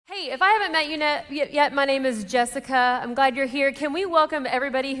Hey, if I haven't met you yet, my name is Jessica. I'm glad you're here. Can we welcome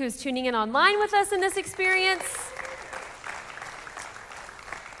everybody who's tuning in online with us in this experience?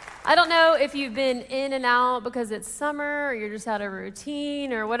 I don't know if you've been in and out because it's summer or you're just out of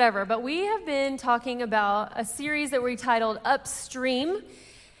routine or whatever, but we have been talking about a series that we titled Upstream,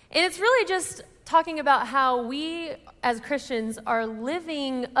 and it's really just talking about how we as Christians are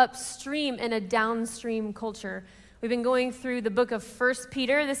living upstream in a downstream culture. We've been going through the book of 1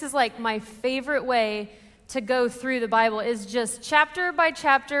 Peter. This is like my favorite way to go through the Bible, is just chapter by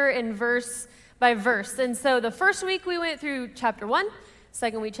chapter and verse by verse. And so the first week we went through chapter 1,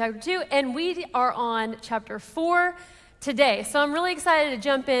 second week chapter 2, and we are on chapter 4 today. So I'm really excited to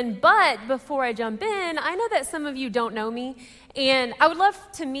jump in, but before I jump in, I know that some of you don't know me, and I would love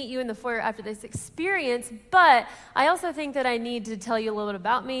to meet you in the foyer after this experience, but I also think that I need to tell you a little bit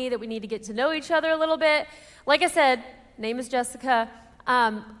about me, that we need to get to know each other a little bit. Like I said, name is Jessica.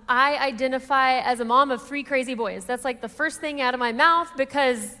 I identify as a mom of 3 crazy boys. That's like the first thing out of my mouth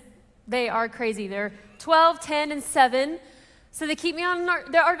because they are crazy. They're 12, 10, and 7. So they keep me on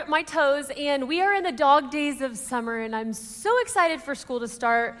my toes, and we are in the dog days of summer, and I'm so excited for school to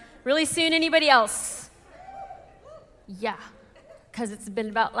start really soon. Anybody else? Yeah, because it's been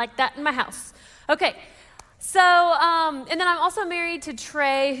about like that in my house. Okay. So, and then I'm also married to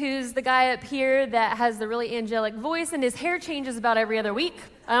Trey, who's the guy up here that has the really angelic voice, and his hair changes about every other week.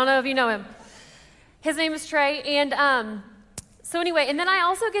 I don't know if you know him. His name is Trey, and so anyway, and then I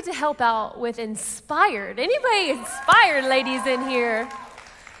also get to help out with Inspired. Anybody Inspired ladies in here?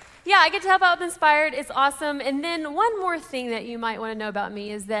 Yeah, I get to help out with Inspired. It's awesome. And then one more thing that you might want to know about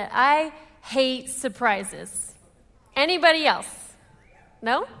me is that I hate surprises. Anybody else?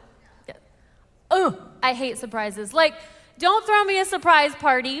 No? Oh, I hate surprises. Like, don't throw me a surprise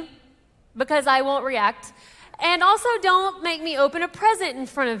party because I won't react. And also don't make me open a present in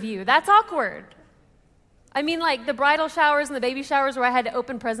front of you. That's awkward. I mean, like the bridal showers and the baby showers where I had to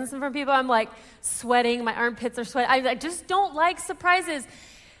open presents in front of people, I'm like sweating, my armpits are sweating. I just don't like surprises.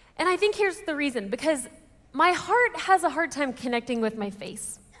 And I think here's the reason, because my heart has a hard time connecting with my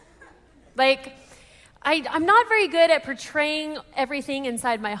face. Like, I'm not very good at portraying everything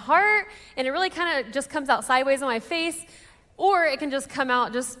inside my heart, and it really kind of just comes out sideways on my face, or it can just come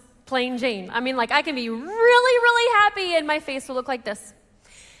out just plain Jane. I mean, like, I can be really, really happy, and my face will look like this.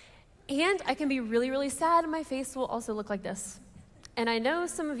 And I can be really, really sad, and my face will also look like this. And I know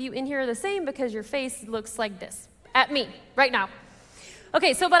some of you in here are the same because your face looks like this at me right now.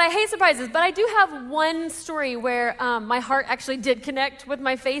 Okay, so, but I hate surprises, but I do have one story where my heart actually did connect with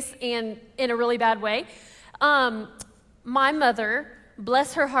my face, and in a really bad way. My mother,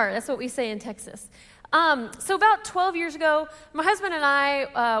 bless her heart, that's what we say in Texas. So about 12 years ago, my husband and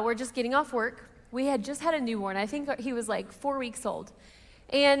I were just getting off work. We had just had a newborn. I think he was like 4 weeks old.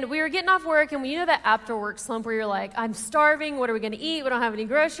 And we were getting off work, and you know that after work slump where you're like, I'm starving, what are we going to eat? We don't have any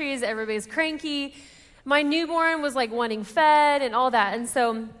groceries, everybody's cranky. My newborn was like wanting fed and all that. And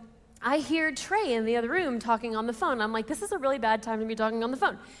so I hear Trey in the other room talking on the phone. I'm like, this is a really bad time to be talking on the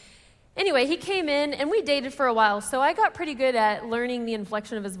phone. Anyway, he came in and we dated for a while. So I got pretty good at learning the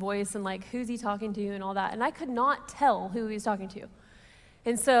inflection of his voice and like, who's he talking to and all that. And I could not tell who he was talking to.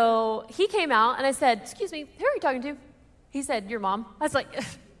 And so he came out and I said, excuse me, who are you talking to? He said, your mom. I was like,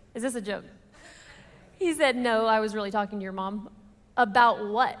 is this a joke? He said, no, I was really talking to your mom. About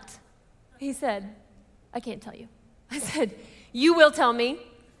what? He said, I can't tell you. I said, you will tell me.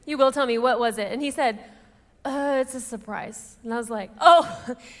 You will tell me. What was it? And he said, it's a surprise. And I was like, oh,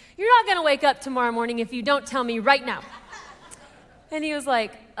 you're not going to wake up tomorrow morning if you don't tell me right now. And he was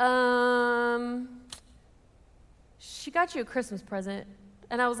like, she got you a Christmas present.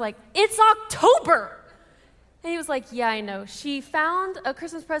 And I was like, it's October. And he was like, yeah, I know. She found a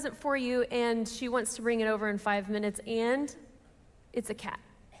Christmas present for you, and she wants to bring it over in 5 minutes, and it's a cat.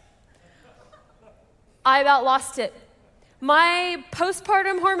 I about lost it. My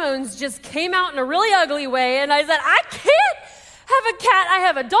postpartum hormones just came out in a really ugly way, and I said, I can't have a cat. I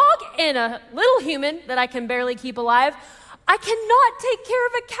have a dog and a little human that I can barely keep alive. I cannot take care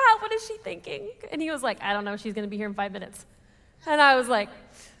of a cat. What is she thinking? And he was like, I don't know. She's going to be here in 5 minutes. And I was like,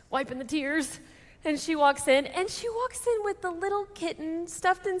 wiping the tears. And she walks in with the little kitten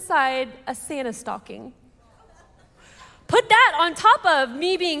stuffed inside a Santa stocking. Put that on top of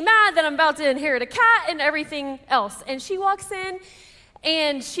me being mad that I'm about to inherit a cat and everything else. And she walks in,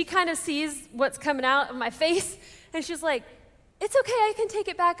 and she kind of sees what's coming out of my face, and she's like, it's okay, I can take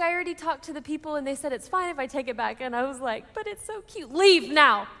it back. I already talked to the people, and they said it's fine if I take it back. And I was like, but it's so cute. Leave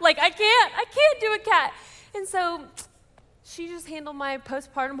now. Like, I can't do a cat. And so she just handled my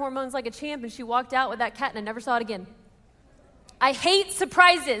postpartum hormones like a champ, and she walked out with that cat, and I never saw it again. I hate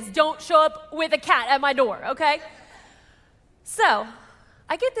surprises. Don't show up with a cat at my door, okay? So,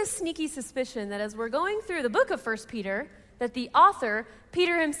 I get this sneaky suspicion that as we're going through the book of 1 Peter, that the author,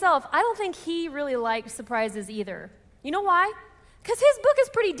 Peter himself, I don't think he really liked surprises either. You know why? Because his book is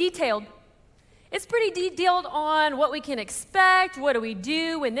pretty detailed. It's pretty detailed on what we can expect, what do we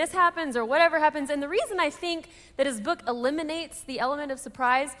do when this happens or whatever happens. And the reason I think that his book eliminates the element of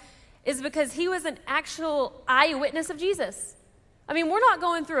surprise is because he was an actual eyewitness of Jesus. I mean, we're not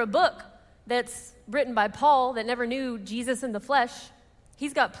going through a book that's written by Paul that never knew Jesus in the flesh.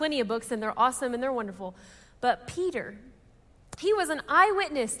 He's got plenty of books, and they're awesome, and they're wonderful. But Peter, he was an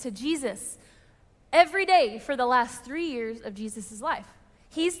eyewitness to Jesus every day for the last 3 years of Jesus' life.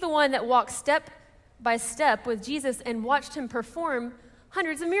 He's the one that walked step by step with Jesus and watched him perform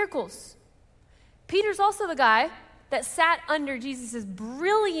hundreds of miracles. Peter's also the guy that sat under Jesus'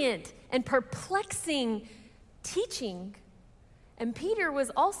 brilliant and perplexing teaching. And Peter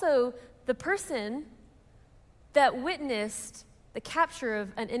was also the person that witnessed the capture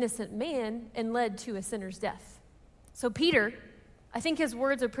of an innocent man and led to a sinner's death. So Peter, I think his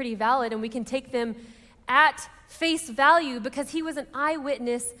words are pretty valid, and we can take them at face value because he was an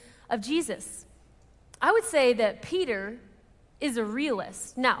eyewitness of Jesus. I would say that Peter is a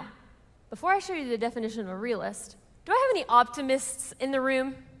realist. Now, before I show you the definition of a realist, do I have any optimists in the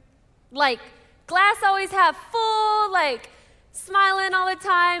room? Like, glass always half full, like, smiling all the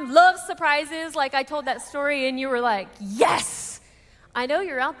time, love surprises, like I told that story and you were like, yes! I know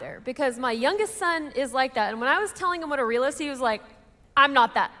you're out there because my youngest son is like that. And when I was telling him what a realist, he was like, I'm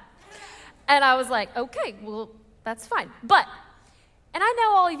not that. And I was like, okay, well, that's fine. And I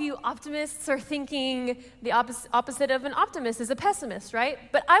know all of you optimists are thinking the opposite of an optimist is a pessimist, right?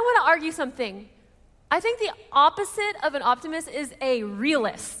 But I want to argue something. I think the opposite of an optimist is a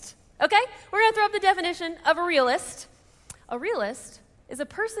realist, okay? We're going to throw up the definition of a realist. A realist is a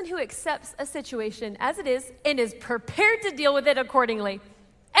person who accepts a situation as it is and is prepared to deal with it accordingly.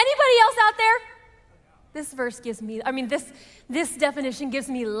 Anybody else out there? This verse gives me, this definition gives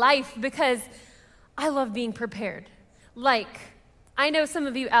me life because I love being prepared. Like, I know some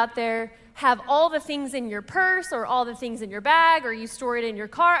of you out there have all the things in your purse or all the things in your bag or you store it in your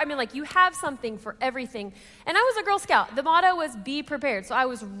car. I mean, like, you have something for everything. And I was a Girl Scout. The motto was be prepared. So I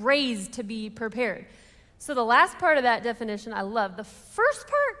was raised to be prepared. So the last part of that definition I love. The first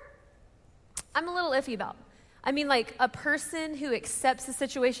part, I'm a little iffy about. I mean, like, a person who accepts the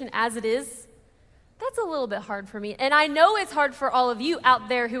situation as it is, that's a little bit hard for me. And I know it's hard for all of you out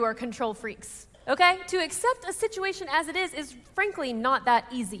there who are control freaks, okay? To accept a situation as it is frankly not that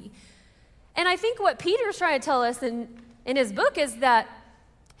easy. And I think what Peter's trying to tell us in his book is that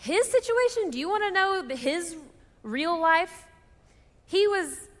his situation, do you want to know his real life? He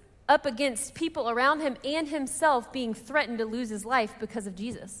was up against people around him and himself being threatened to lose his life because of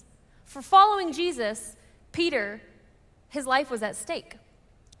Jesus. For following Jesus, Peter, his life was at stake.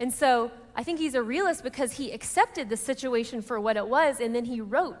 And so I think he's a realist because he accepted the situation for what it was, and then he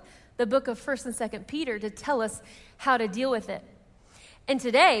wrote the book of 1st and 2nd Peter to tell us how to deal with it. And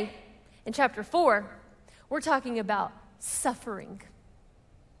today, in chapter 4, we're talking about suffering.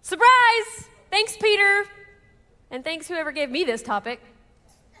 Surprise! Thanks, Peter. And thanks whoever gave me this topic.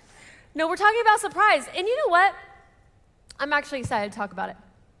 No, we're talking about surprise. And you know what? I'm actually excited to talk about it.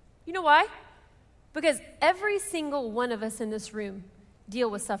 You know why? Because every single one of us in this room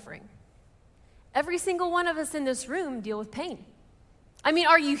deal with suffering. Every single one of us in this room deal with pain. I mean,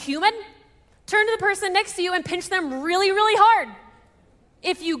 are you human? Turn to the person next to you and pinch them really, really hard.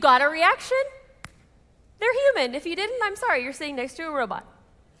 If you got a reaction, they're human. If you didn't, I'm sorry, you're sitting next to a robot.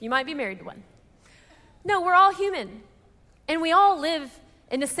 You might be married to one. No, we're all human. And we all live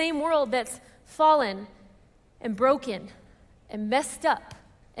in the same world that's fallen and broken and messed up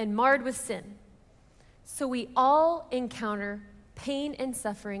and marred with sin. So we all encounter pain and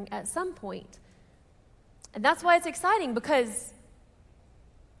suffering at some point. And that's why it's exciting, because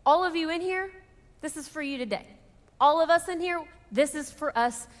all of you in here, this is for you today. All of us in here, this is for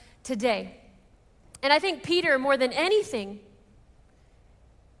us today. And I think Peter, more than anything,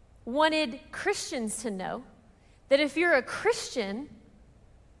 wanted Christians to know that if you're a Christian,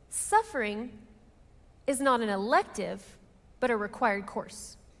 suffering is not an elective, but a required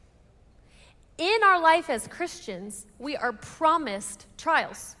course. In our life as Christians, we are promised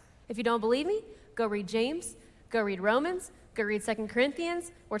trials. If you don't believe me, go read James, go read Romans, go read 2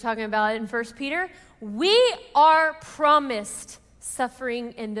 Corinthians. We're talking about it in 1 Peter. We are promised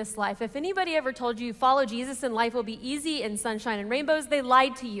suffering in this life. If anybody ever told you follow Jesus and life will be easy and sunshine and rainbows, they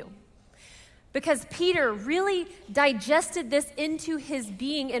lied to you. Because Peter really digested this into his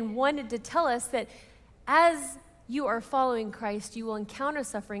being and wanted to tell us that as you are following Christ, you will encounter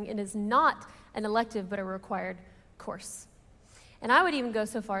suffering, and it is not an elective but a required course. And I would even go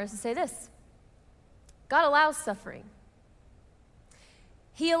so far as to say this: God allows suffering.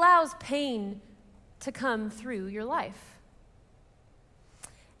 He allows pain to come through your life.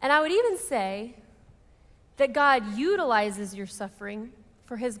 And I would even say that God utilizes your suffering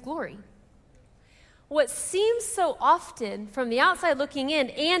for his glory. What seems so often from the outside looking in,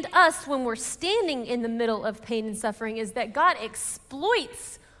 and us when we're standing in the middle of pain and suffering, is that God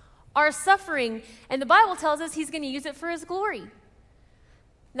exploits our suffering, and the Bible tells us he's going to use it for his glory.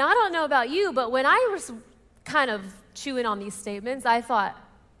 Now, I don't know about you, but when I was kind of chewing on these statements, I thought,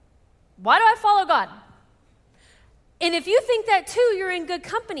 why do I follow God? And if you think that too, you're in good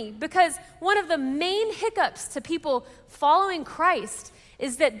company, because one of the main hiccups to people following Christ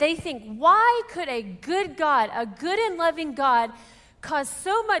is that they think, why could a good God, a good and loving God, cause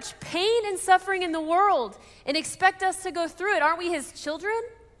so much pain and suffering in the world and expect us to go through it? Aren't we his children?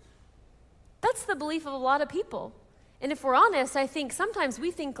 That's the belief of a lot of people. And if we're honest, I think sometimes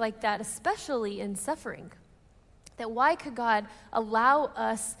we think like that, especially in suffering. That why could God allow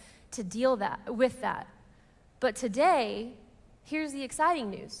us to deal with that? But today, here's the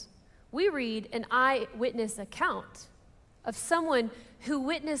exciting news. We read an eyewitness account of someone who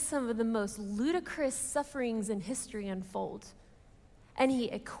witnessed some of the most ludicrous sufferings in history unfold. And he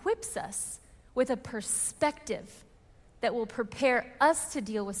equips us with a perspective that will prepare us to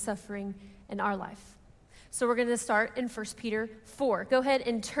deal with suffering in our life. So we're going to start in 1 Peter 4. Go ahead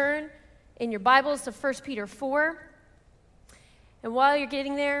and turn in your Bibles to 1 Peter 4. And while you're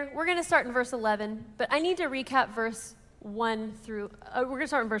getting there, we're going to start in verse 11, but I need to recap verse 1 through, we're going to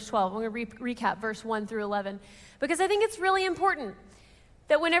start in verse 12. We're going to recap verse 1 through 11, because I think it's really important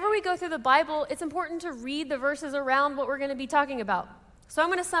that whenever we go through the Bible, it's important to read the verses around what we're going to be talking about. So I'm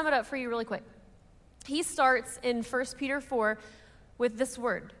going to sum it up for you really quick. He starts in 1 Peter 4 with this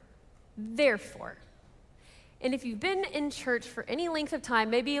word, therefore. And if you've been in church for any length of time,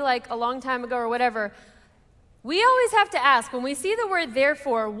 maybe like a long time ago or whatever, we always have to ask, when we see the word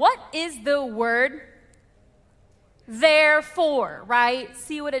therefore, what is the word therefore, right?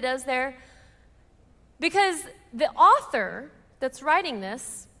 See what it does there? Because the author that's writing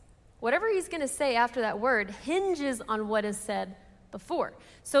this, whatever he's going to say after that word hinges on what is said before.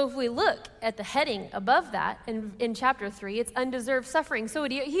 So if we look at the heading above that in chapter 3, it's undeserved suffering. So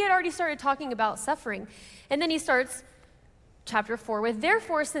he had already started talking about suffering. And then he starts chapter 4 with,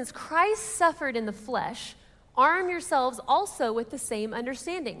 therefore, since Christ suffered in the flesh, arm yourselves also with the same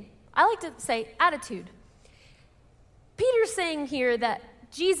understanding. I like to say attitude. Peter's saying here that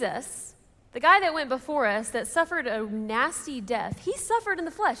Jesus, the guy that went before us, that suffered a nasty death, he suffered in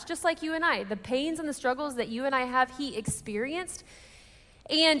the flesh, just like you and I. The pains and the struggles that you and I have, he experienced.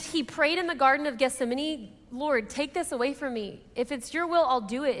 And he prayed in the Garden of Gethsemane, Lord, take this away from me. If it's your will, I'll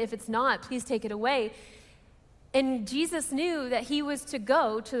do it. If it's not, please take it away. And Jesus knew that he was to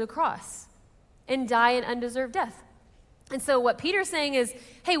go to the cross and die an undeserved death. And so what Peter's saying is,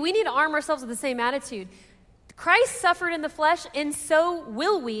 hey, we need to arm ourselves with the same attitude. Christ suffered in the flesh, and so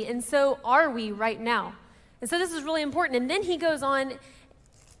will we, and so are we right now. And so this is really important. And then he goes on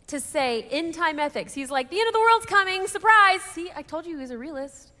to say, end time ethics. He's like, the end of the world's coming, surprise. See, I told you he was a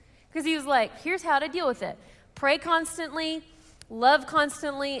realist. Because he was like, here's how to deal with it. Pray constantly, love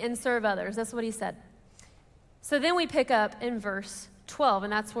constantly, and serve others. That's what he said. So then we pick up in verse 12,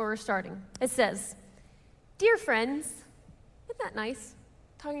 and that's where we're starting. It says, dear friends, isn't that nice?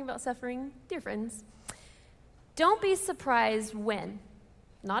 Talking about suffering, dear friends. Don't be surprised when,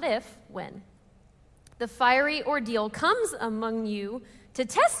 not if, when, the fiery ordeal comes among you to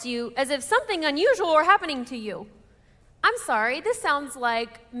test you as if something unusual were happening to you. I'm sorry, this sounds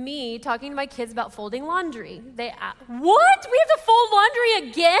like me talking to my kids about folding laundry. They ask, what? We have to fold laundry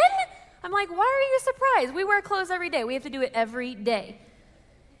again? I'm like, why are you surprised? We wear clothes every day. We have to do it every day.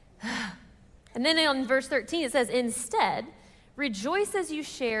 And then in verse 13 it says, instead, rejoice as you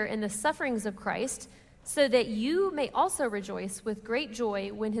share in the sufferings of Christ, so that you may also rejoice with great joy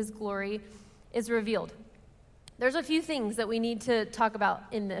when his glory is revealed. There's a few things that we need to talk about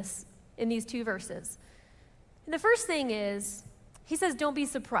in these two verses. And the first thing is, he says, don't be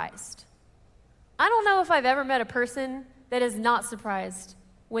surprised. I don't know if I've ever met a person that is not surprised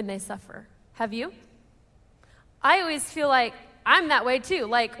when they suffer. Have you? I always feel like I'm that way too.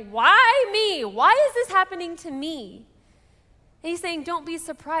 Like, why me? Why is this happening to me? And he's saying, don't be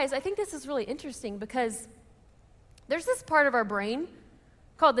surprised. I think this is really interesting because there's this part of our brain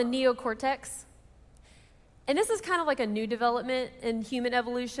called the neocortex. And this is kind of like a new development in human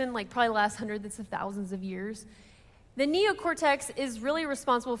evolution, like probably the last hundreds of thousands of years. The neocortex is really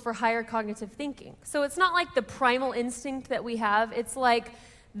responsible for higher cognitive thinking. So it's not like the primal instinct that we have. It's like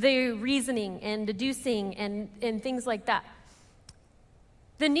the reasoning and deducing and things like that.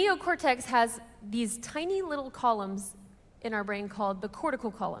 The neocortex has these tiny little columns in our brain called the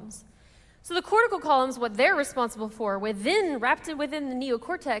cortical columns. So the cortical columns, what they're responsible for, wrapped within the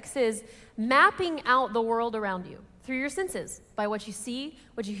neocortex, is mapping out the world around you through your senses, by what you see,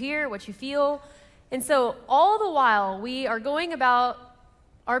 what you hear, what you feel. And so all the while we are going about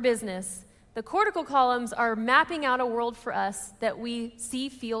our business, the cortical columns are mapping out a world for us that we see,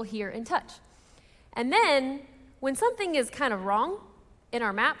 feel, hear, and touch. And then when something is kind of wrong in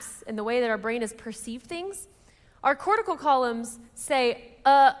our maps and the way that our brain has perceived things, our cortical columns say,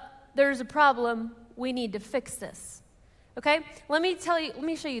 there's a problem, we need to fix this. Okay? Let me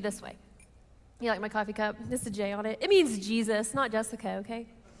show you this way. You like my coffee cup? This is a J on it. It means Jesus, not Jessica, okay?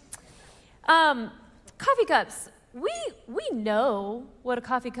 Coffee cups. We know what a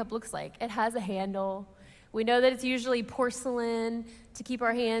coffee cup looks like. It has a handle. We know that it's usually porcelain to keep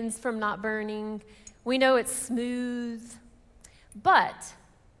our hands from not burning. We know it's smooth. But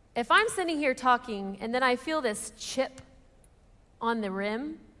if I'm sitting here talking and then I feel this chip on the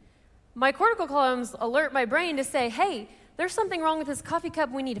rim, my cortical columns alert my brain to say, hey, there's something wrong with this coffee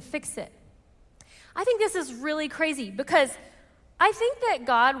cup, we need to fix it. I think this is really crazy because I think that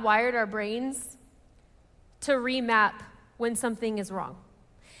God wired our brains to remap when something is wrong.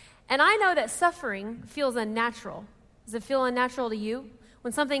 And I know that suffering feels unnatural. Does it feel unnatural to you?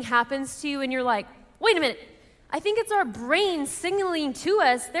 When something happens to you and you're like, wait a minute, I think it's our brain signaling to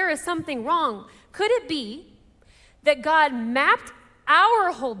us there is something wrong. Could it be that God mapped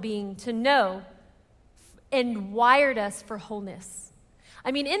our whole being to know and wired us for wholeness?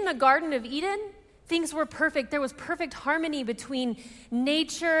 I mean, in the Garden of Eden, things were perfect. There was perfect harmony between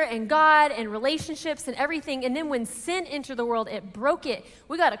nature and God and relationships and everything. And then when sin entered the world, it broke it.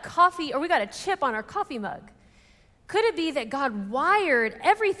 We got a chip on our coffee mug. Could it be that God wired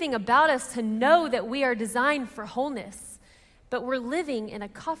everything about us to know that we are designed for wholeness, but we're living in a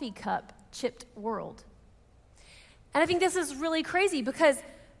coffee cup chipped world? And I think this is really crazy because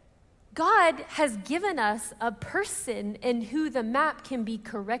God has given us a person in who the map can be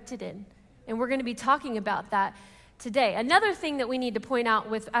corrected in. And we're going to be talking about that today. Another thing that we need to point out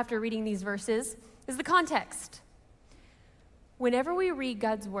after reading these verses is the context. Whenever we read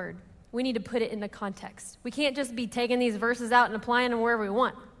God's word, we need to put it in the context. We can't just be taking these verses out and applying them wherever we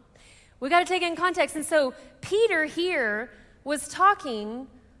want. We got to take it in context. And so Peter here was talking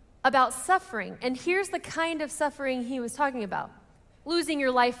about suffering. And here's the kind of suffering he was talking about: losing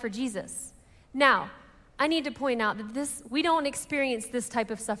your life for Jesus. Now, I need to point out that we don't experience this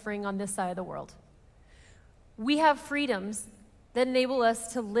type of suffering on this side of the world. We have freedoms that enable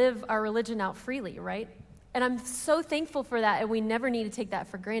us to live our religion out freely, right? And I'm so thankful for that, and we never need to take that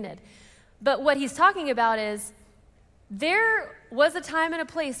for granted. But what he's talking about is there was a time and a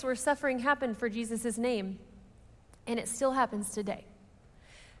place where suffering happened for Jesus' name, and it still happens today.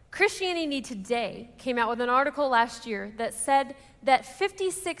 Christianity Today came out with an article last year that said that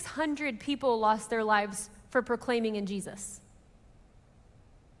 5,600 people lost their lives for proclaiming in Jesus.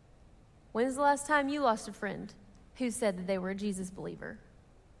 When's the last time you lost a friend who said that they were a Jesus believer?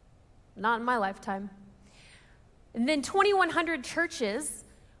 Not in my lifetime. And then 2,100 churches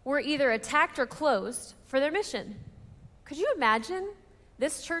were either attacked or closed for their mission. Could you imagine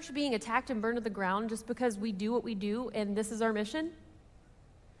this church being attacked and burned to the ground just because we do what we do and this is our mission?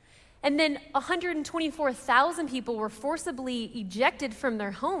 And then 124,000 people were forcibly ejected from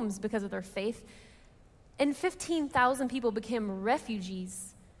their homes because of their faith. And 15,000 people became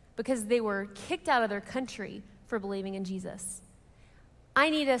refugees because they were kicked out of their country for believing in Jesus.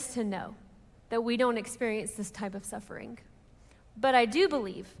 I need us to know that we don't experience this type of suffering. But I do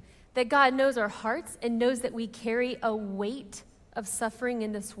believe that God knows our hearts and knows that we carry a weight of suffering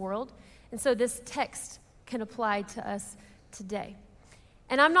in this world. And so this text can apply to us today.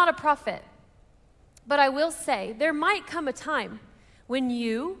 And I'm not a prophet, but I will say there might come a time when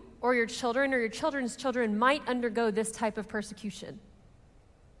you or your children or your children's children might undergo this type of persecution.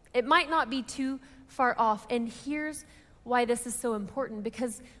 It might not be too far off. And here's why this is so important,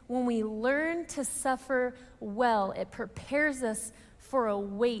 because when we learn to suffer well, it prepares us for a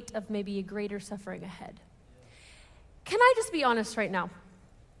weight of maybe a greater suffering ahead. Can I just be honest right now?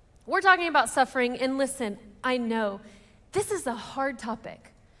 We're talking about suffering, and listen, I know this is a hard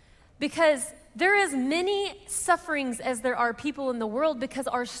topic because there is many sufferings as there are people in the world because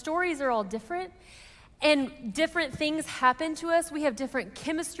our stories are all different. And different things happen to us. We have different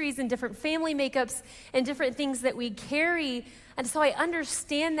chemistries and different family makeups and different things that we carry. And so I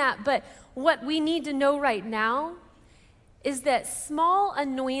understand that. But what we need to know right now is that small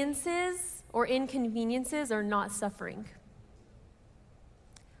annoyances or inconveniences are not suffering.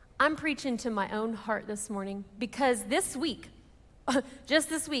 I'm preaching to my own heart this morning because this week, just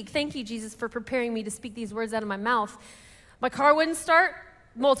this week, thank you, Jesus, for preparing me to speak these words out of my mouth. My car wouldn't start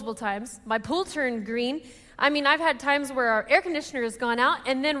multiple times. My pool turned green. I mean, I've had times where our air conditioner has gone out,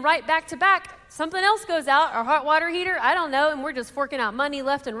 and then right back to back, something else goes out, our hot water heater, I don't know, and we're just forking out money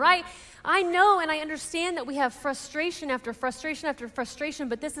left and right. I know and I understand that we have frustration after frustration after frustration,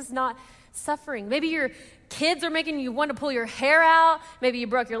 but this is not suffering. Maybe your kids are making you want to pull your hair out. Maybe you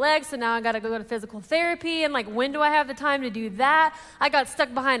broke your leg, so now I got to go to physical therapy. And like, when do I have the time to do that? I got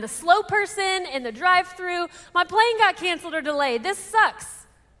stuck behind a slow person in the drive-thru. My plane got canceled or delayed. This sucks.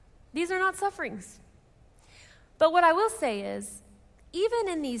 These are not sufferings. But what I will say is, even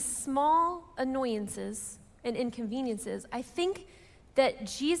in these small annoyances and inconveniences, I think that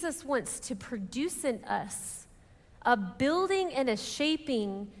Jesus wants to produce in us a building and a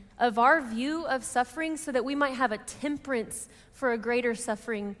shaping of our view of suffering so that we might have a temperance for a greater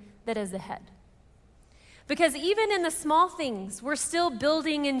suffering that is ahead. Because even in the small things, we're still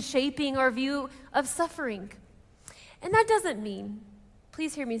building and shaping our view of suffering. And that doesn't mean,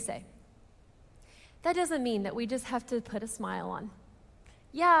 please hear me say, that doesn't mean that we just have to put a smile on.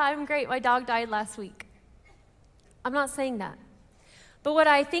 Yeah, I'm great. My dog died last week. I'm not saying that. But what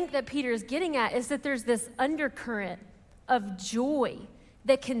I think that Peter is getting at is that there's this undercurrent of joy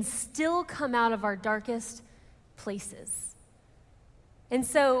that can still come out of our darkest places. And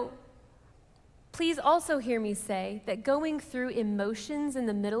so, please also hear me say that going through emotions in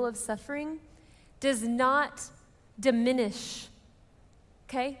the middle of suffering does not diminish,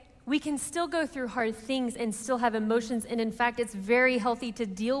 okay? We can still go through hard things and still have emotions, and in fact, it's very healthy to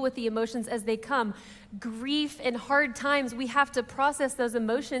deal with the emotions as they come. Grief and hard times, we have to process those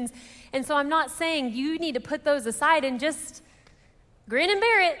emotions, and so I'm not saying you need to put those aside and just grin and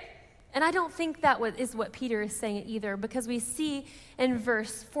bear it. And I don't think that is what Peter is saying either, because we see in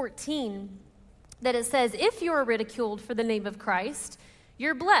verse 14 that it says, if you're ridiculed for the name of Christ,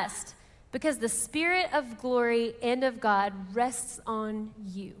 you're blessed, because the Spirit of glory and of God rests on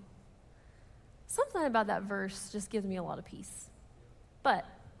you. Something about that verse just gives me a lot of peace. But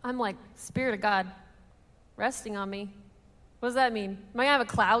I'm like, Spirit of God resting on me. What does that mean? Am I going to have a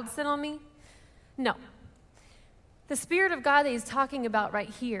cloud sit on me? No. The Spirit of God that he's talking about right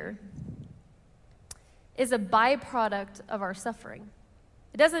here is a byproduct of our suffering.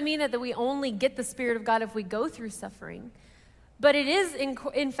 It doesn't mean that we only get the Spirit of God if we go through suffering, but it is,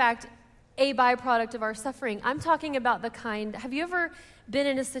 in fact, a byproduct of our suffering. I'm talking about the kind, have you ever been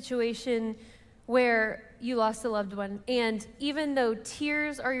in a situation where you lost a loved one, and even though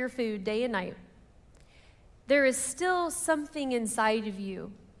tears are your food day and night, there is still something inside of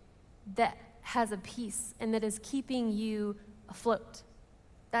you that has a peace and that is keeping you afloat?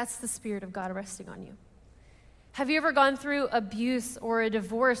 That's the Spirit of God resting on you. Have you ever gone through abuse or a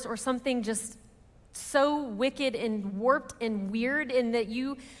divorce or something just so wicked and warped and weird in that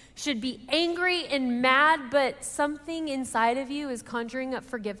you should be angry and mad, but something inside of you is conjuring up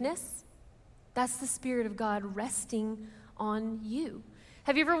forgiveness? That's the Spirit of God resting on you.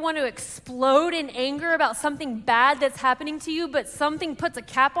 Have you ever want to explode in anger about something bad that's happening to you, but something puts a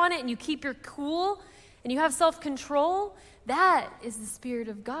cap on it and you keep your cool and you have self-control? That is the Spirit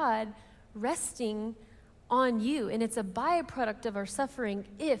of God resting on you. And it's a byproduct of our suffering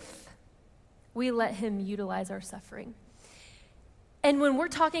if we let him utilize our suffering. And when we're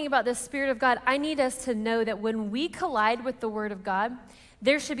talking about the Spirit of God, I need us to know that when we collide with the Word of God,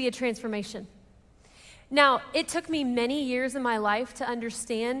 there should be a transformation. Now, it took me many years in my life to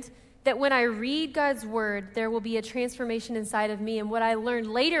understand that when I read God's Word, there will be a transformation inside of me. And what I learned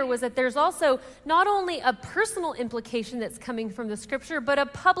later was that there's also not only a personal implication that's coming from the Scripture, but a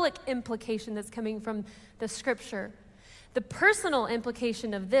public implication that's coming from the Scripture. The personal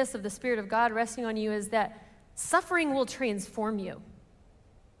implication of this, of the Spirit of God resting on you, is that suffering will transform you.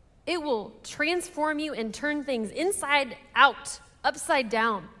 It will transform you and turn things inside out, upside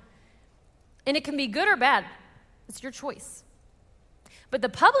down. And it can be good or bad. It's your choice. But the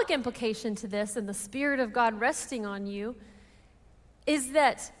public implication to this and the Spirit of God resting on you is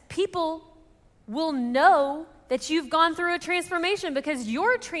that people will know that you've gone through a transformation, because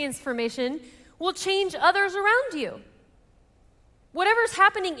your transformation will change others around you. Whatever's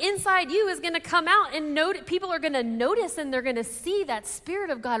happening inside you is going to come out, and people are going to notice, and they're going to see that Spirit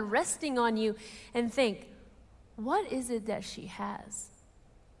of God resting on you and think, what is it that she has?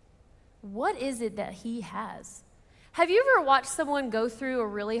 What is it that he has? Have you ever watched someone go through a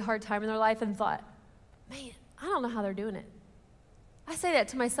really hard time in their life and thought, man, I don't know how they're doing it. I say that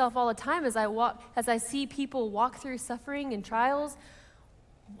to myself all the time as I see people walk through suffering and trials.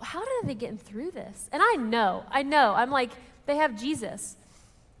 How are they getting through this? And I know, I'm like, they have Jesus.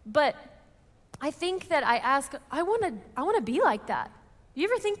 But I think that I want to be like that. You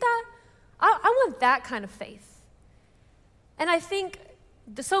ever think that? I want that kind of faith. And I think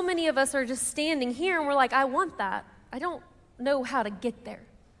so many of us are just standing here and we're like, I want that. I don't know how to get there.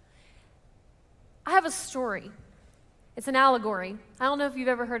 I have a story. It's an allegory. I don't know if you've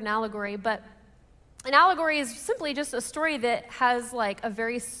ever heard an allegory, but an allegory is simply just a story that has like a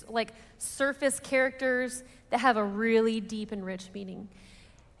very like surface characters that have a really deep and rich meaning.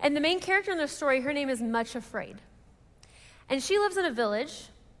 And the main character in the story, her name is Much Afraid. And she lives in a village,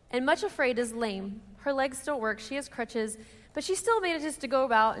 and Much Afraid is lame. Her legs don't work. She has crutches, but she still manages to go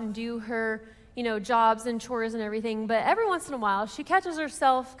about and do her, jobs and chores and everything. But every once in a while, she catches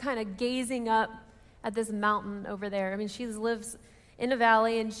herself kind of gazing up at this mountain over there. I mean, she lives in a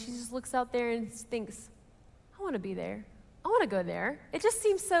valley, and she just looks out there and thinks, I want to be there. I want to go there. It just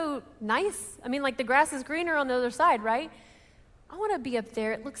seems so nice. I mean, like the grass is greener on the other side, right? I want to be up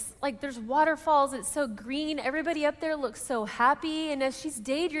there. It looks like there's waterfalls. It's so green. Everybody up there looks so happy. And as she's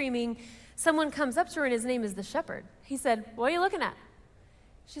daydreaming, someone comes up to her, and his name is the shepherd. He said, what are you looking at?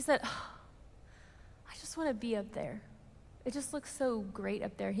 She said, I just want to be up there. It just looks so great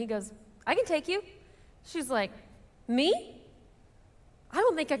up there. He goes, I can take you. She's like, me? I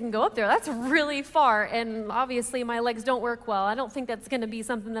don't think I can go up there. That's really far. And obviously my legs don't work well. I don't think that's going to be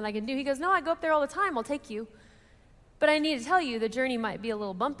something that I can do. He goes, no, I go up there all the time. I'll take you. But I need to tell you, the journey might be a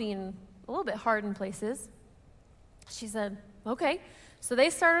little bumpy and a little bit hard in places. She said, okay. So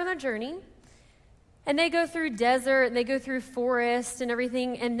they start on their journey, and they go through desert, and they go through forest and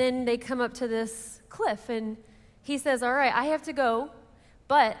everything, and then they come up to this cliff, and he says, all right, I have to go,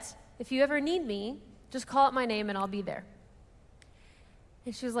 but if you ever need me, just call out my name and I'll be there.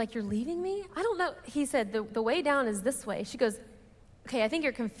 And she was like, you're leaving me? I don't know. He said, the way down is this way. She goes, okay, I think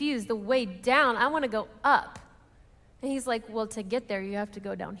you're confused. The way down, I want to go up. And he's like, well, to get there, you have to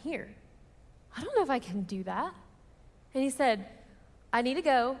go down here. I don't know if I can do that. And he said, I need to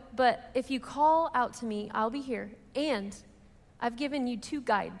go, but if you call out to me, I'll be here. And I've given you 2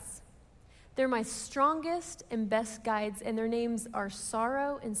 guides. They're my strongest and best guides, and their names are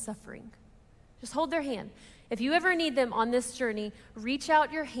sorrow and suffering. Just hold their hand. If you ever need them on this journey, reach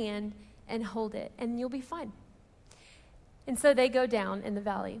out your hand and hold it, and you'll be fine. And so they go down in the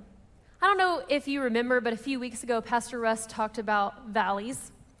valley. I don't know if you remember, but a few weeks ago, Pastor Russ talked about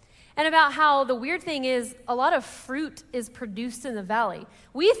valleys and about how the weird thing is a lot of fruit is produced in the valley.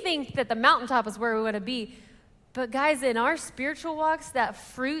 We think that the mountaintop is where we want to be, but guys, in our spiritual walks, that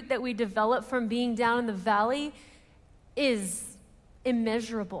fruit that we develop from being down in the valley is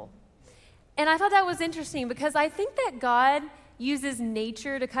immeasurable. And I thought that was interesting because I think that God uses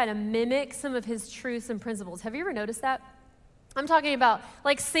nature to kind of mimic some of his truths and principles. Have you ever noticed that? I'm talking about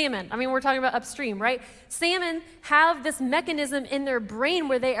like salmon. I mean, we're talking about upstream, right? Salmon have this mechanism in their brain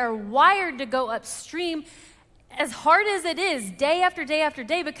where they are wired to go upstream as hard as it is, day after day after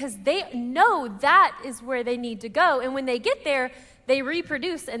day, because they know that is where they need to go. And when they get there, they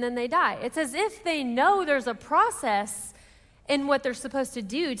reproduce and then they die. It's as if they know there's a process in what they're supposed to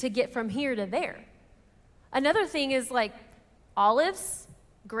do to get from here to there. Another thing is like olives,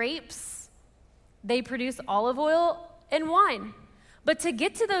 grapes, they produce olive oil and wine. But to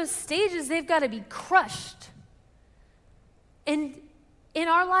get to those stages, they've got to be crushed. And in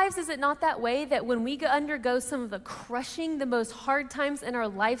our lives, is it not that way that when we undergo some of the crushing, the most hard times in our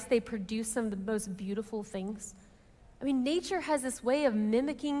lives, they produce some of the most beautiful things? I mean, nature has this way of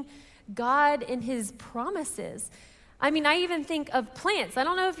mimicking God and his promises. I mean, I even think of plants. I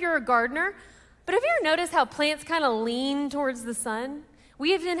don't know if you're a gardener, but have you ever noticed how plants kind of lean towards the sun?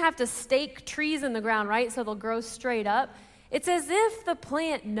 We even have to stake trees in the ground, right, so they'll grow straight up. It's as if the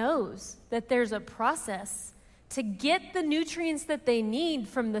plant knows that there's a process to get the nutrients that they need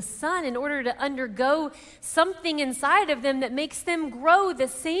from the sun in order to undergo something inside of them that makes them grow. The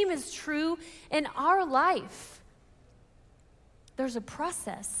same is true in our life. There's a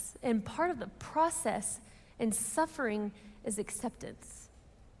process, and part of the process and suffering is acceptance.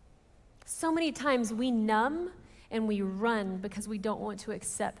 So many times we numb and we run because we don't want to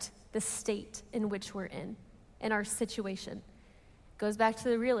accept the state in which we're in our situation. Goes back to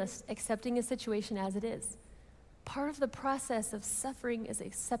the realist, accepting a situation as it is. Part of the process of suffering is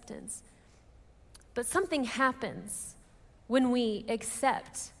acceptance. But something happens when we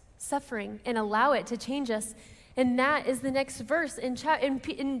accept suffering and allow it to change us, and that is the next verse.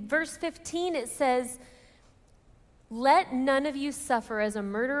 In verse 15, it says, "Let none of you suffer as a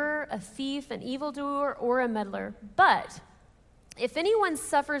murderer, a thief, an evildoer, or a meddler, but If anyone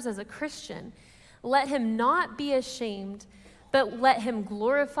suffers as a Christian, let him not be ashamed, but let him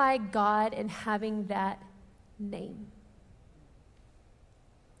glorify God in having that name.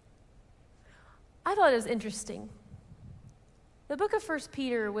 I thought it was interesting. The book of 1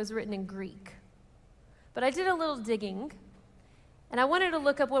 Peter was written in Greek, but I did a little digging, and I wanted to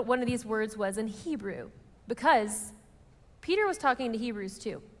look up what one of these words was in Hebrew, because Peter was talking to Hebrews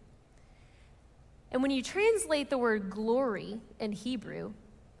too. And when you translate the word glory in Hebrew,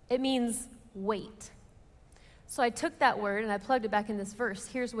 it means weight. So I took that word and I plugged it back in this verse.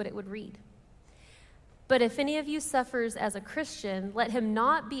 Here's what it would read. But if any of you suffers as a Christian, let him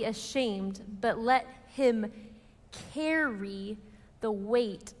not be ashamed, but let him carry the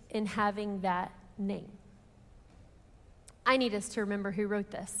weight in having that name. I need us to remember who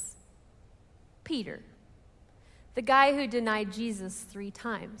wrote this. Peter, the guy who denied Jesus 3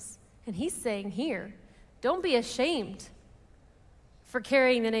 times. And he's saying here, don't be ashamed for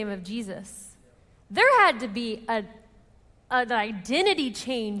carrying the name of Jesus. There had to be an identity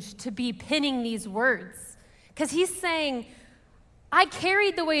change to be penning these words. Because he's saying, I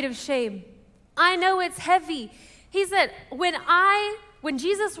carried the weight of shame. I know it's heavy. He said, when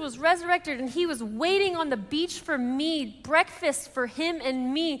Jesus was resurrected and he was waiting on the beach for me, breakfast for him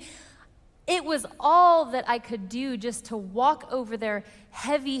and me, it was all that I could do just to walk over there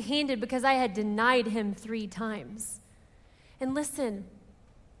heavy-handed because I had denied him 3 times. And listen,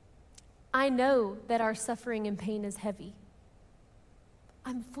 I know that our suffering and pain is heavy.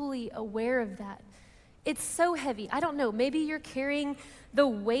 I'm fully aware of that. It's so heavy. I don't know, maybe you're carrying the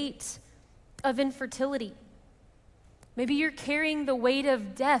weight of infertility. Maybe you're carrying the weight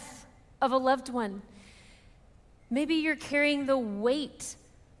of death of a loved one. Maybe you're carrying the weight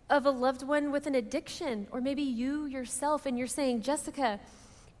of a loved one with an addiction, or maybe you yourself, and you're saying, Jessica,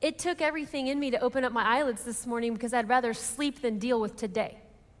 it took everything in me to open up my eyelids this morning because I'd rather sleep than deal with today.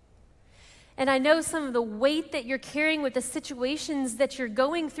 And I know some of the weight that you're carrying with the situations that you're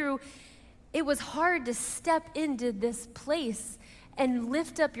going through. It was hard to step into this place and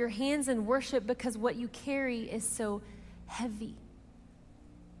lift up your hands in worship because what you carry is so heavy.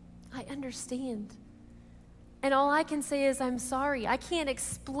 I understand. And all I can say is, I'm sorry. I can't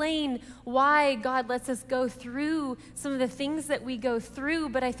explain why God lets us go through some of the things that we go through,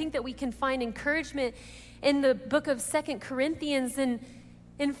 but I think that we can find encouragement in the book of 2 Corinthians. And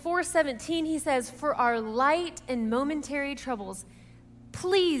in 4:17, he says, for our light and momentary troubles,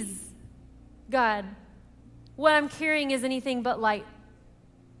 please, God, what I'm carrying is anything but light.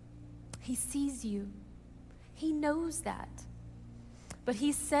 He sees you. He knows that. But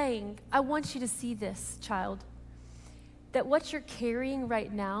he's saying, I want you to see this, child, that what you're carrying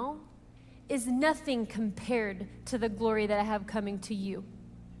right now is nothing compared to the glory that I have coming to you.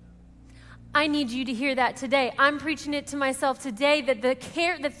 I need you to hear that today. I'm preaching it to myself today, that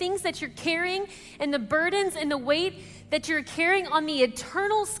the things that you're carrying and the burdens and the weight that you're carrying on the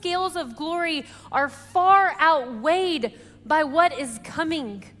eternal scales of glory are far outweighed by what is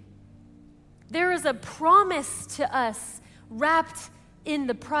coming. There is a promise to us wrapped in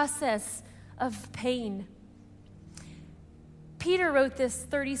the process of pain. Peter wrote this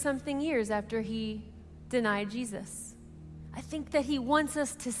 30-something years after he denied Jesus. I think that he wants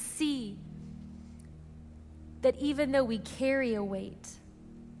us to see that even though we carry a weight,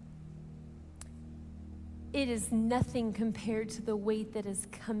 it is nothing compared to the weight that is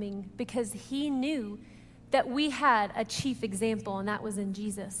coming, because he knew that we had a chief example, and that was in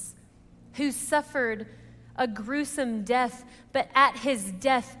Jesus, who suffered a gruesome death, but at his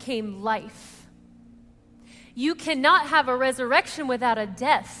death came life. You cannot have a resurrection without a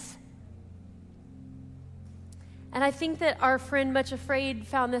death. And I think that our friend Much Afraid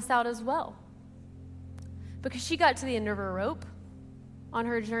found this out as well, because she got to the end of her rope on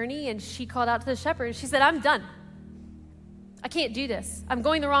her journey and she called out to the shepherd and she said, I'm done. I can't do this. I'm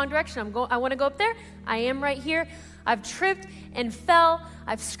going the wrong direction. I want to go up there. I am right here. I've tripped and fell.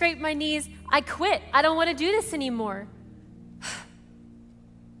 I've scraped my knees. I quit. I don't want to do this anymore.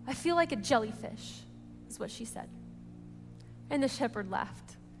 I feel like a jellyfish, is what she said. And the shepherd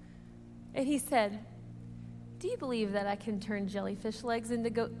laughed. And he said, do you believe that I can turn jellyfish legs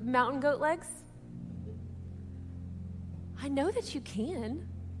into mountain goat legs? I know that you can.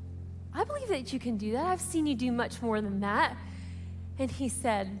 I believe that you can do that. I've seen you do much more than that. And he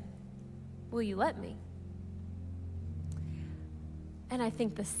said, will you let me? And I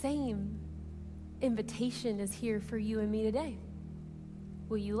think the same invitation is here for you and me today.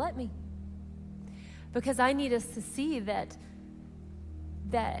 Will you let me? Because I need us to see that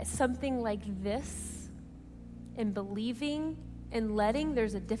something like this, and believing and letting,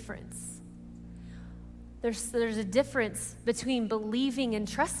 there's a difference. There's a difference between believing and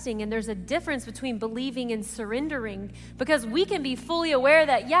trusting, and there's a difference between believing and surrendering, because we can be fully aware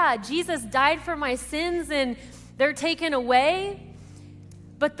that, yeah, Jesus died for my sins and they're taken away,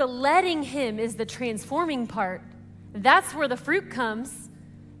 but the letting him is the transforming part. That's where the fruit comes.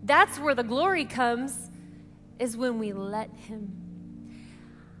 That's where the glory comes, is when we let him.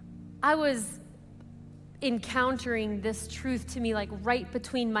 I was encountering this truth to me like right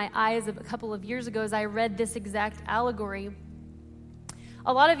between my eyes a couple of years ago as I read this exact allegory.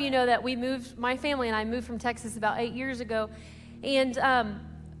 A lot of you know that my family and I moved from Texas about 8 years ago. And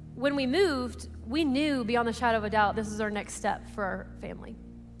when we moved, we knew beyond the shadow of a doubt this is our next step for our family.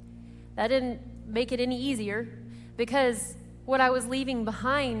 That didn't make it any easier, because what I was leaving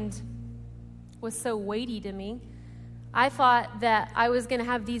behind was so weighty to me. I thought that I was going to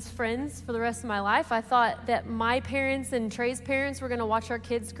have these friends for the rest of my life. I thought that my parents and Trey's parents were going to watch our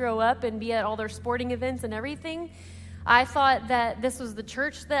kids grow up and be at all their sporting events and everything. I thought that this was the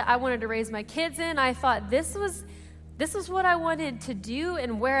church that I wanted to raise my kids in. I thought this was what I wanted to do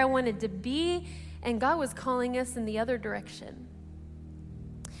and where I wanted to be, and God was calling us in the other direction.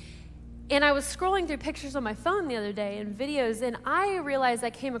 And I was scrolling through pictures on my phone the other day and videos, and I realized I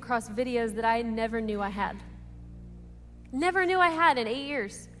came across videos that I never knew I had. Never knew I had in 8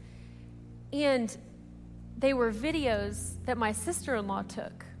 years. And they were videos that my sister-in-law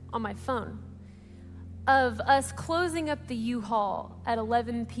took on my phone of us closing up the U-Haul at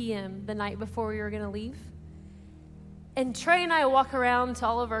 11 p.m. the night before we were going to leave. And Trey and I walk around to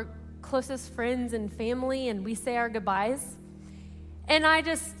all of our closest friends and family, and we say our goodbyes. And I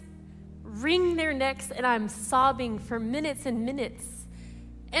just wring their necks, and I'm sobbing for minutes and minutes.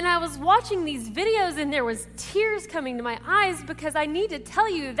 And I was watching these videos, and there was tears coming to my eyes, because I need to tell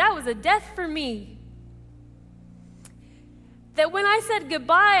you, that was a death for me. That when I said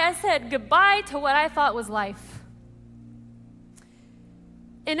goodbye to what I thought was life.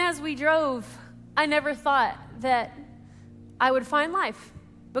 And as we drove, I never thought that I would find life,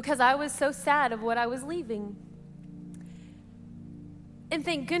 because I was so sad of what I was leaving. And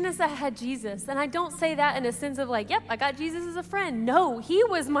thank goodness I had Jesus. And I don't say that in a sense of like, yep, I got Jesus as a friend. No, he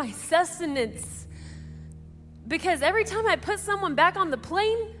was my sustenance. Because every time I put someone back on the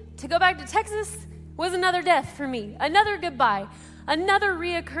plane to go back to Texas was another death for me, another goodbye, another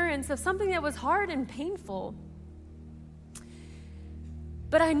reoccurrence of something that was hard and painful.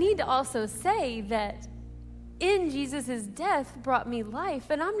 But I need to also say that in Jesus' death brought me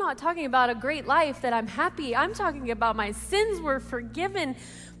life. And I'm not talking about a great life that I'm happy. I'm talking about my sins were forgiven.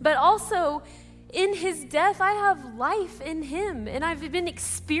 But also, in his death, I have life in him. And I've been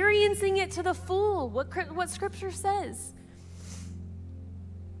experiencing it to the full, what Scripture says.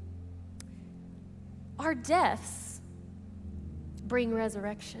 Our deaths bring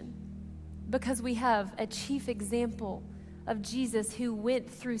resurrection, because we have a chief example of Jesus who went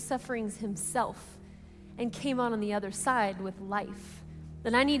through sufferings himself and came out on the other side with life.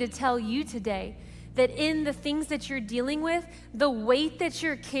 And I need to tell you today that in the things that you're dealing with, the weight that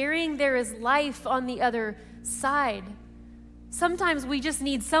you're carrying, there is life on the other side. Sometimes we just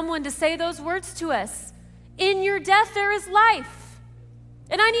need someone to say those words to us. In your death, there is life.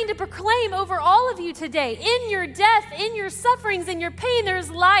 And I need to proclaim over all of you today, in your death, in your sufferings, in your pain, there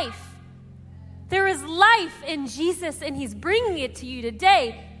is life. There is life in Jesus, and he's bringing it to you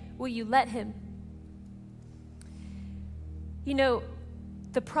today. Will you let him? You know,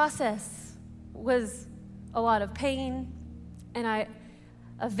 the process was a lot of pain, and I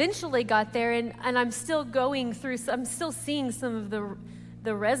eventually got there, and I'm still going through, I'm still seeing some of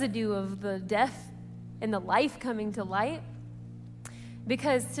the residue of the death and the life coming to light.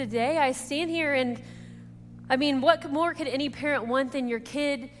 Because today I stand here, and I mean, what more could any parent want than your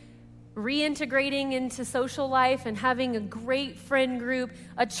kid reintegrating into social life and having a great friend group,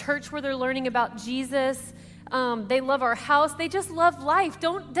 a church where they're learning about Jesus. They love our house. They just love life.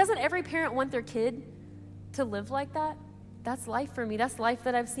 Doesn't every parent want their kid to live like that? That's life for me. That's life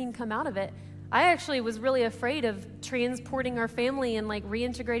that I've seen come out of it. I actually was really afraid of transporting our family and like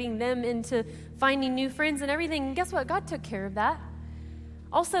reintegrating them into finding new friends and everything. And guess what? God took care of that.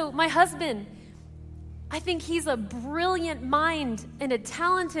 Also, my husband, I think he's a brilliant mind and a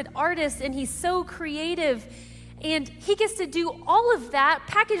talented artist, and he's so creative. And he gets to do all of that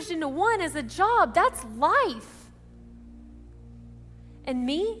packaged into one as a job. That's life. And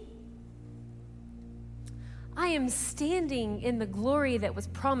me? I am standing in the glory that was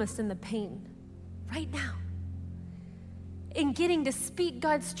promised in the pain right now. And getting to speak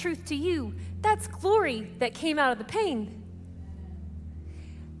God's truth to you, that's glory that came out of the pain.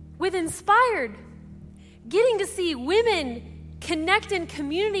 With Inspired, getting to see women connect in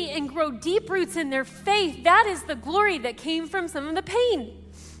community and grow deep roots in their faith. That is the glory that came from some of the pain.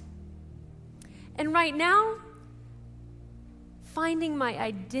 And right now, finding my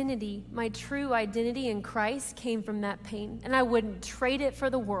identity, my true identity in Christ came from that pain, and I wouldn't trade it for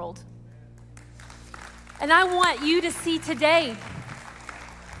the world. And I want you to see today,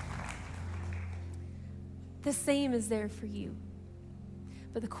 the same is there for you.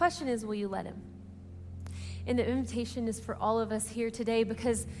 But the question is, will you let him? And the invitation is for all of us here today,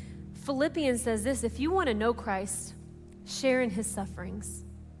 because Philippians says this: if you want to know Christ, share in his sufferings.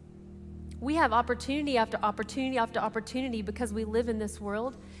 We have opportunity after opportunity after opportunity, because we live in this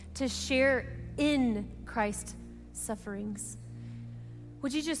world, to share in Christ's sufferings.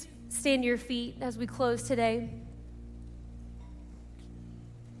 Would you just stand to your feet as we close today?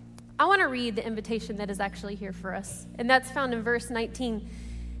 I want to read the invitation that is actually here for us, and that's found in verse 19.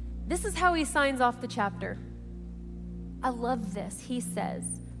 This is how he signs off the chapter. I love this. He says,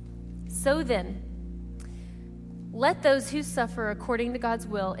 "So then, let those who suffer according to God's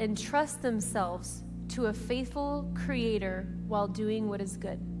will entrust themselves to a faithful Creator while doing what is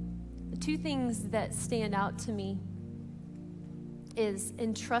good." The two things that stand out to me is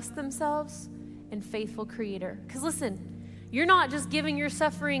entrust themselves and faithful Creator. Because listen, you're not just giving your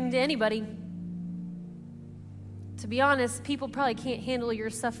suffering to anybody. To be honest, people probably can't handle your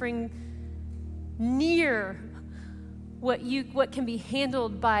suffering near what can be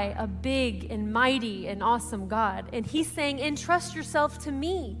handled by a big and mighty and awesome God. And he's saying, entrust yourself to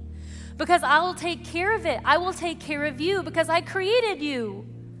me, because I will take care of it. I will take care of you because I created you.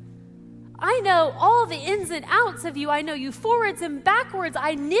 I know all the ins and outs of you. I know you forwards and backwards.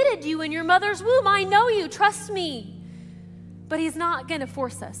 I knitted you in your mother's womb. I know you. Trust me. But he's not going to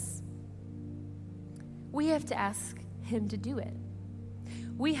force us. We have to ask him to do it.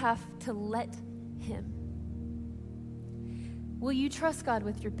 We have to let him. Will you trust God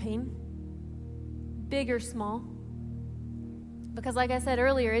with your pain? Big or small? Because like I said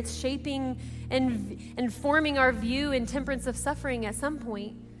earlier, it's shaping and forming our view and temperance of suffering at some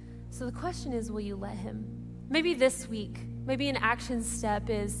point. So the question is, will you let him? Maybe this week, maybe an action step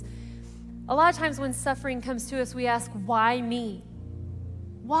is, a lot of times when suffering comes to us, we ask, why me?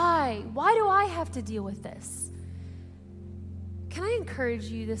 Why? Why do I have to deal with this? Can I encourage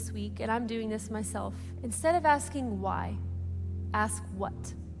you this week, and I'm doing this myself, instead of asking why, ask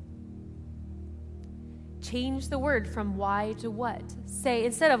what. Change the word from why to what. Say,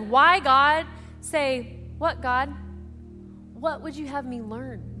 instead of why God, say, what God? What would you have me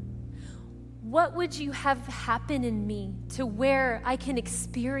learn? What would you have happen in me to where I can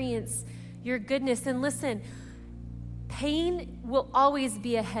experience your goodness? And listen, pain will always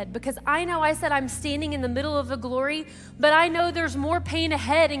be ahead, because I know I said I'm standing in the middle of the glory, but I know there's more pain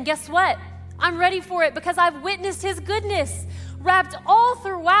ahead. And guess what? I'm ready for it, because I've witnessed his goodness wrapped all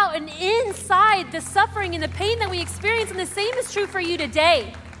throughout and inside the suffering and the pain that we experience. And the same is true for you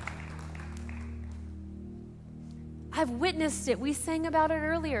today. I've witnessed it. We sang about it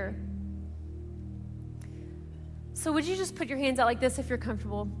earlier. So would you just put your hands out like this if you're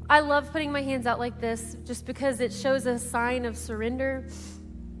comfortable? I love putting my hands out like this just because it shows a sign of surrender.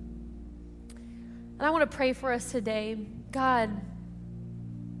 And I want to pray for us today. God,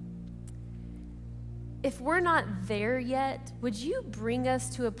 if we're not there yet, would you bring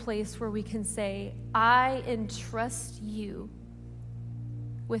us to a place where we can say, I entrust you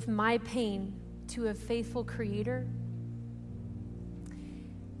with my pain to a faithful Creator?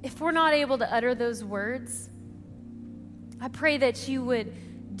 If we're not able to utter those words, I pray that you would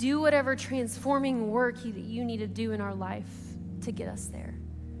do whatever transforming work that you need to do in our life to get us there.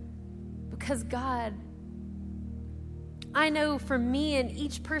 Because God, I know for me and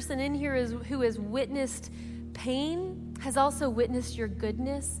each person in here who has witnessed pain has also witnessed your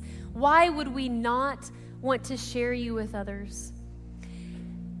goodness. Why would we not want to share you with others?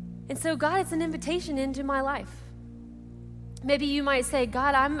 And so, God, it's an invitation into my life. Maybe you might say,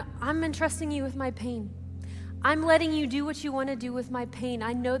 God, I'm entrusting you with my pain. I'm letting you do what you want to do with my pain.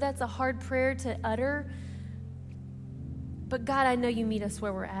 I know that's a hard prayer to utter, but God, I know you meet us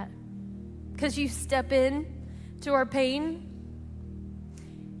where we're at, because you step in to our pain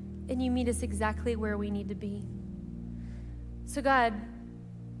and you meet us exactly where we need to be. So God,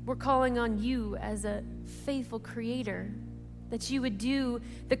 we're calling on you as a faithful Creator, that you would do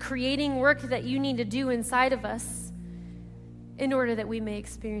the creating work that you need to do inside of us in order that we may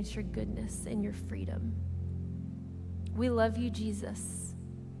experience your goodness and your freedom. We love you, Jesus.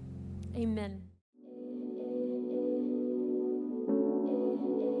 Amen.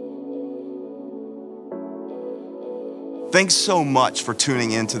 Thanks so much for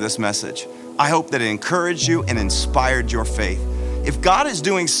tuning in to this message. I hope that it encouraged you and inspired your faith. If God is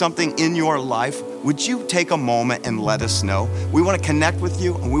doing something in your life, would you take a moment and let us know? We want to connect with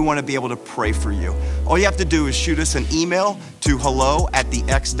you and we want to be able to pray for you. All you have to do is shoot us an email to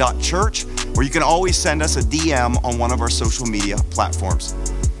hello@thex.church, or you can always send us a DM on one of our social media platforms.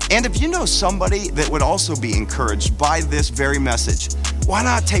 And if you know somebody that would also be encouraged by this very message, why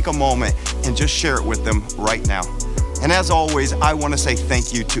not take a moment and just share it with them right now? And as always, I want to say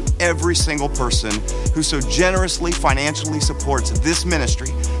thank you to every single person who so generously financially supports this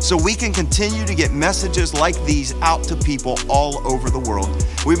ministry so we can continue to get messages like these out to people all over the world.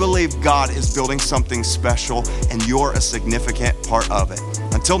 We believe God is building something special and you're a significant part of it.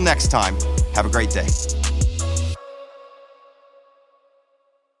 Until next time, have a great day.